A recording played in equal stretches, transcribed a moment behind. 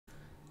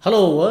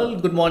Hello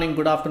world, good morning,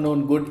 good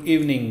afternoon, good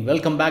evening.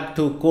 Welcome back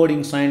to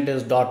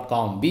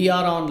codingscientist.com. We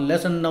are on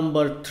lesson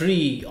number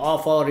 3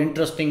 of our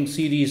interesting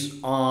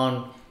series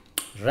on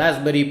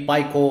Raspberry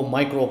Pico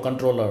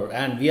microcontroller,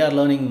 and we are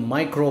learning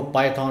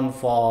MicroPython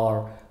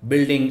for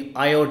building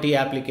IoT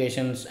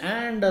applications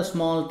and a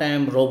small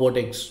time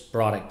robotics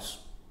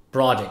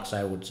projects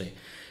I would say.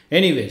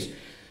 Anyways,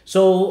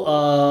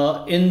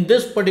 so in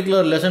this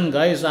particular lesson,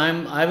 guys,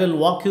 I will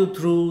walk you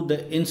through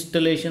the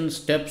installation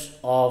steps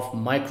of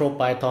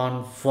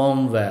MicroPython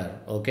firmware.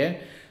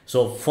 Okay,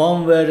 so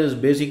firmware is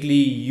basically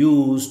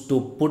used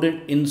to put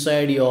it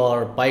inside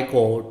your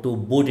Pico to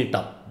boot it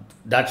up.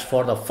 That's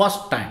for the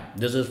first time.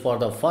 This is for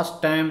the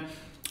first time.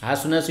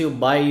 As soon as you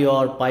buy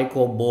your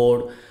Pico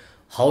board,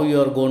 how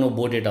you are going to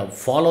boot it up.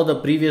 Follow the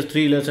previous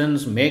 3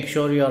 lessons. Make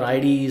sure your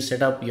IDE is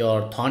set up,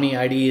 your Thonny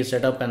IDE is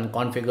set up and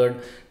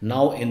configured.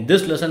 Now in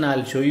this lesson,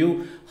 I'll show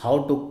you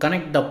how to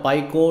connect the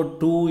Pico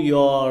to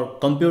your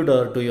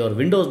computer, to your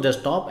Windows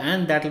desktop,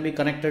 and that will be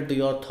connected to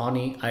your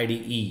Thonny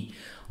IDE.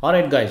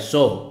 Alright guys,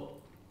 so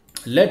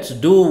let's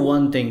do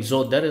one thing.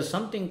 So there is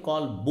something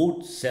called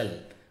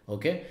Bootsel.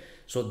 Okay,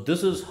 so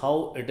this is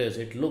how it is.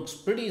 It looks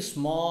pretty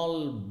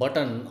small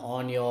button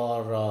on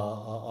your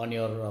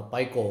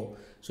Pico.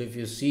 So if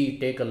you see,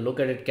 take a look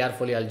at it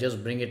carefully. I'll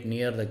just bring it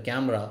near the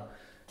camera.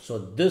 So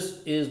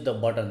this is the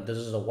button. This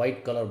is a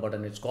white color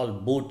button. It's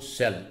called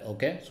Bootsel.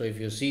 Okay, so if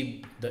you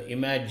see the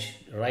image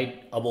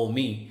right above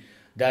me,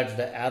 that's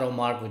the arrow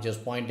mark which is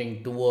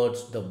pointing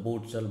towards the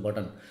Bootsel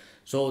button.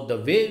 So the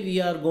way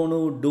we are going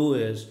to do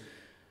is,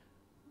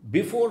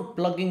 before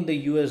plugging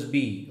the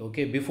USB,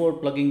 okay, before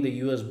plugging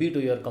the USB to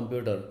your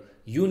computer,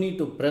 you need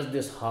to press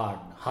this hard.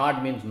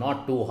 Hard means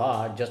not too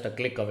hard, just a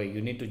click away.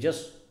 You need to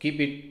just keep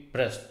it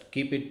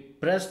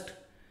pressed,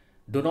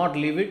 do not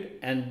leave it,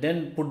 and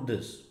then put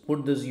this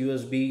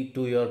USB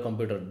to your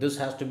computer. This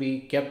has to be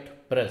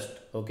kept pressed.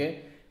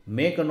 Okay,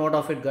 make a note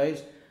of it,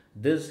 guys.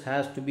 This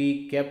has to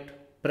be kept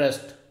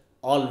pressed,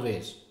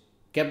 always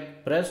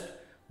kept pressed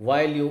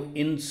while you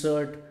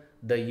insert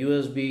the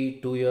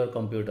USB to your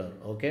computer.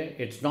 Okay,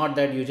 it's not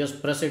that you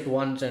just press it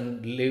once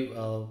and leave,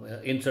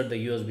 insert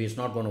the USB. It's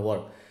not going to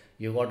work.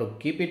 You got to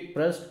keep it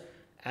pressed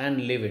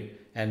and leave it,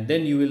 and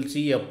then you will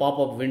see a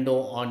pop-up window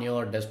on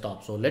your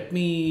desktop. So let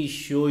me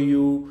show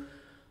you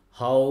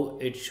how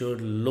it should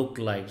look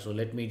like. So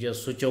let me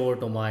just switch over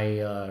to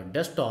my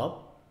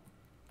desktop.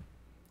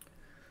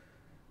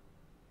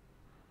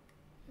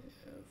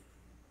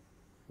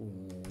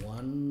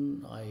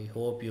 I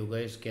hope you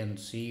guys can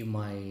see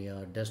my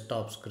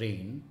desktop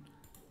screen.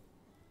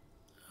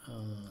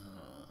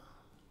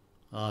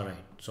 All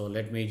right, so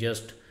let me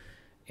just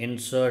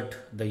insert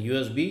the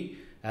USB.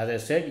 As I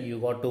said, you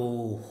got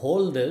to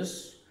hold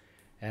this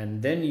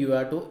and then you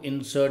have to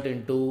insert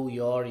into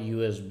your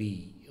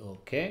USB.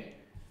 Okay,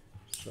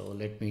 so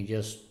let me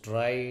just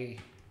try.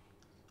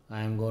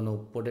 I am going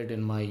to put it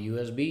in my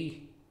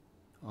USB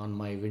on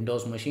my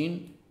Windows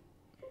machine,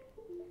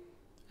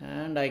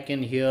 and I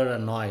can hear a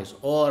noise.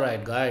 All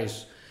right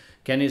guys,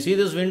 can you see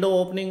this window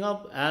opening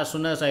up as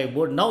soon as I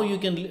boot? Now you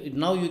can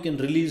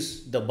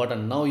release the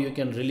button.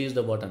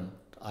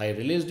 I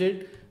released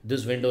it.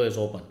 This window is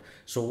open.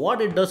 So what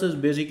it does is,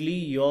 basically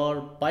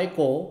your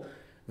Pico,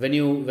 when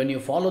you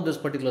follow this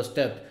particular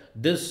step,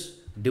 this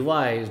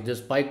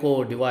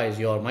Pico device,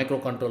 your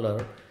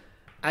microcontroller,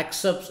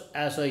 accepts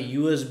as a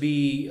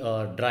USB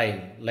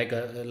drive,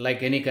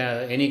 like any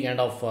kind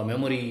of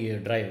memory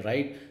drive,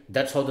 right?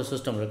 That's how the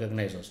system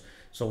recognizes.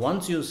 So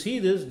once you see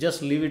this,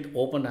 just leave it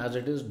open as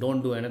it is.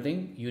 Don't do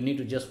anything. You need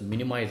to just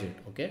minimize it.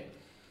 Okay,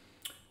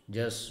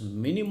 just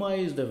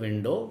minimize the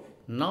window.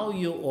 Now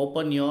you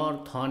open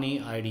your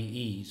Thonny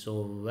IDE.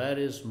 So where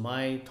is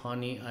my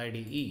Thonny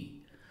IDE?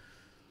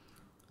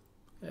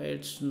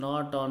 It's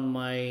not on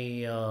my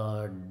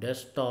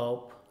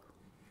desktop.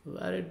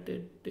 Where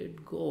did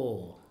it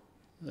go?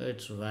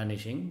 It's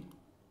vanishing.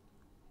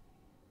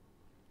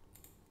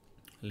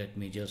 Let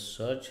me just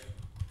search.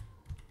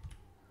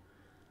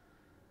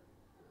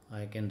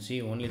 I can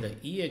see only the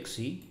exe.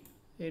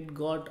 It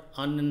got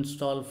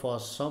uninstalled for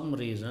some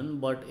reason,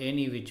 but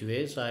any which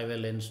ways I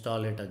will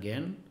install it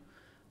again.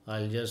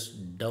 I'll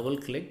just double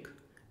click.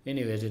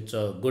 Anyways, it's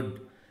a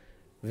good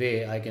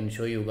way I can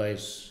show you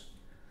guys.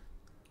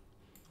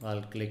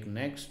 I'll click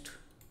next.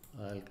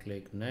 I'll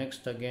click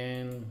next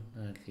again.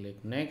 I'll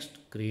click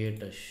next.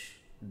 Create a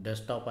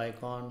desktop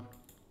icon.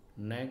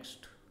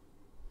 Next.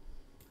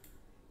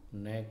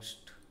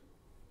 Next.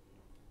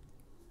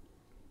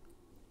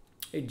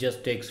 It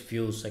just takes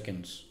few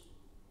seconds.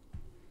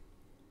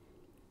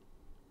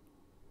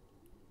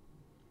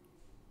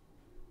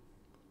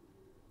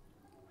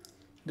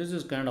 This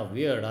is kind of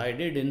weird. I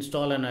did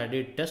install and I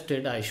did test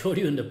it. I showed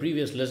you in the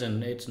previous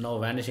lesson. It's now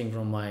vanishing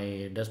from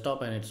my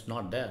desktop and it's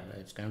not there.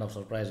 It's kind of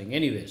surprising.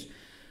 Anyways,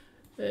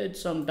 it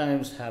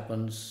sometimes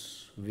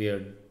happens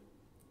weird.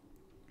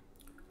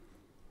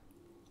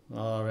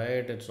 All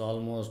right, it's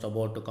almost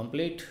about to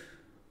complete.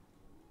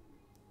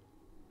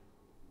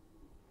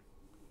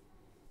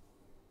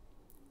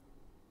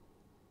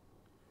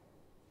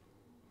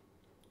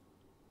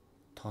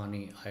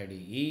 Thonny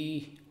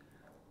IDE.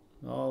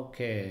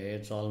 Okay,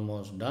 it's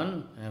almost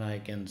done and I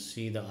can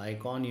see the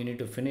icon. You need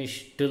to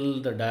finish till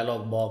the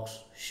dialog box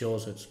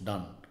shows it's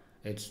done.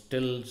 It's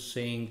still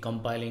saying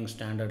compiling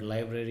standard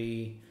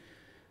library,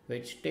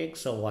 which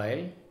takes a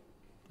while.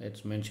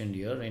 It's mentioned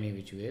here any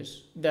which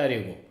ways. There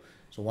you go.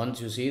 So once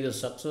you see the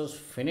success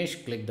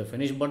finish, click the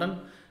finish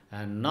button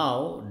and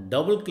now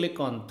double click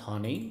on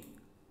Thonny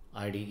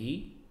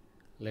IDE.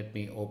 Let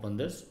me open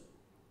this.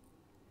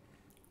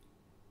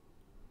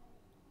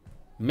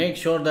 Make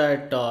sure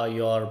that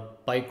your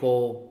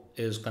Pico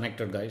is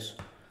connected, guys.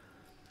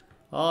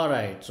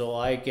 Alright, so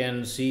I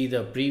can see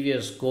the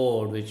previous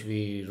code which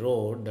we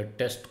wrote, the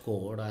test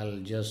code. I'll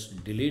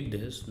just delete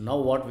this. Now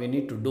what we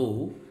need to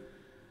do,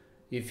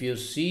 if you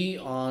see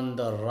on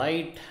the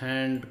right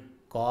hand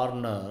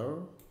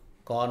corner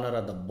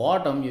at the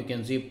bottom, you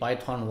can see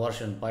Python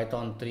version,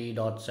 Python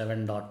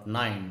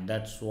 3.7.9.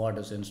 That's what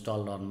is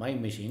installed on my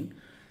machine.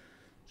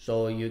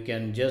 So you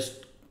can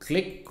just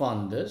click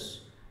on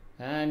this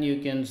and you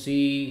can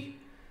see,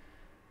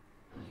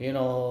 you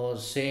know,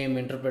 same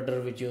interpreter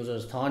which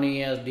uses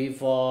Thonny as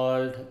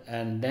default,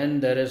 and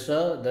then there is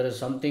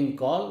something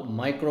called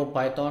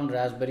MicroPython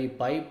Raspberry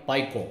Pi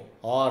Pico.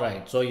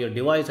 Alright, so your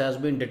device has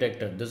been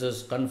detected. This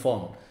is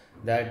confirmed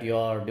that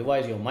your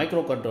device, your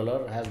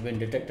microcontroller has been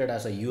detected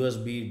as a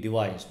USB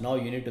device. Now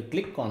you need to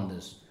click on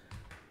this.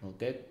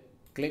 Okay,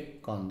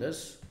 click on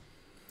this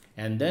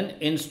and then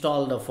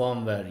install the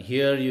firmware.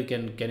 Here you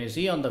can you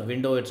see on the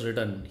window it's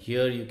written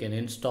here you can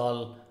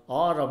install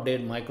or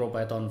update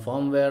MicroPython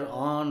firmware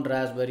on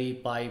Raspberry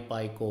Pi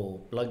Pico.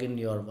 Plug in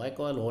your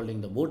Pico while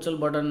holding the Bootsel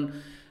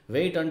button.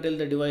 Wait until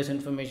the device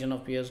information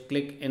appears.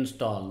 Click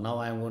install. Now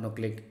I am going to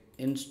click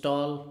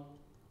install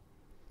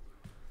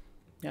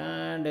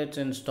and it's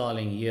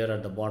installing here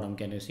at the bottom.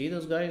 Can you see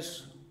this,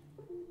 guys?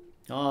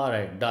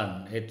 Alright,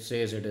 done. It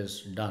says it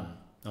is done.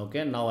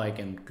 Okay, now I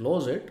can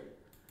close it.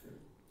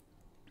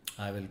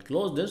 I will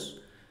close this.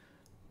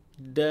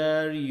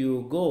 There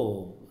you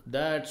go.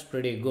 That's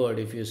pretty good.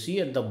 If you see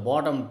at the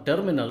bottom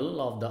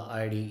terminal of the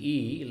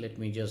IDE, let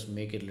me just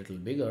make it a little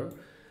bigger.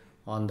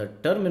 On the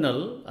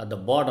terminal at the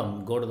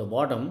bottom, go to the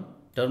bottom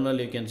terminal,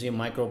 you can see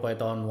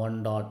MicroPython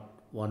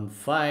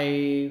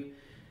 1.15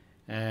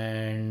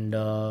 and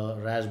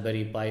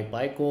Raspberry Pi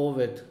Pico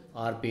with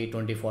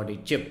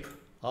RP2040 chip.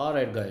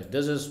 Alright guys,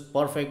 this is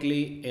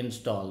perfectly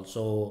installed.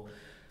 So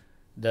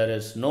there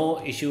is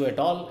no issue at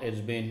all.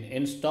 It's been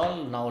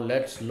installed. Now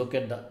let's look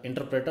at the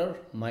interpreter,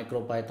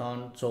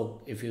 MicroPython.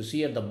 So if you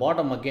see at the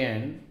bottom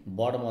again,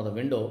 bottom of the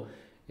window,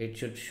 it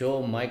should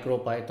show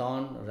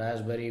MicroPython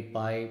Raspberry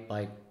Pi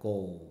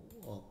Pico.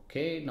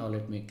 Okay, now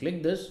let me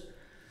click this.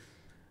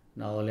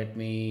 Now let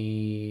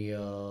me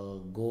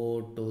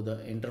go to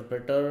the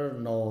interpreter.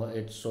 No,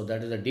 so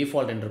that is the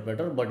default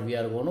interpreter, but we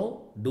are going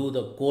to do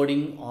the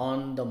coding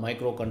on the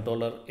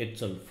microcontroller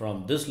itself.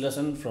 From this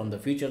lesson, from the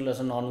future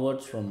lesson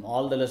onwards, from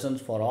all the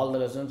lessons, for all the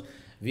lessons,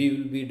 we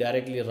will be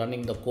directly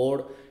running the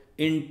code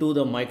into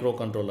the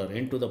microcontroller,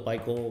 into the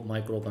Pico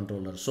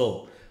microcontroller.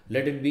 So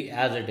let it be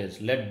as it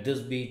is. Let this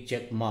be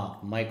check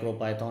mark,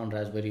 MicroPython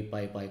Raspberry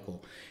Pi Pico.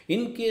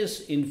 In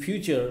case in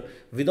future,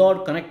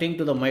 without connecting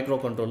to the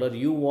microcontroller,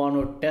 you want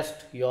to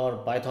test your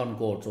Python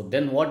code. So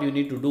then what you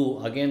need to do,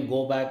 again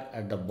go back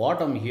at the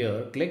bottom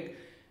here, click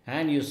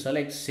and you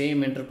select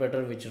same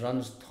interpreter which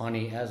runs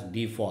Thonny as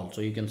default.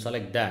 So you can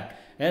select that.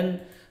 And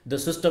the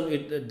system,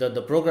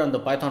 the program, the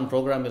Python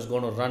program is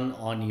going to run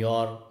on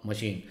your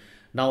machine.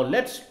 Now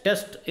let's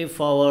test if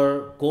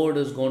our code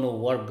is going to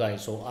work,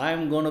 guys. So I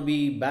am going to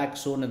be back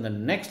soon in the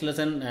next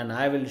lesson and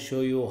I will show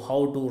you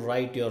how to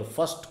write your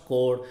first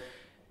code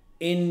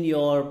in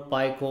your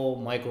Pico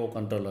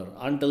microcontroller.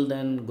 Until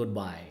then,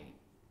 goodbye.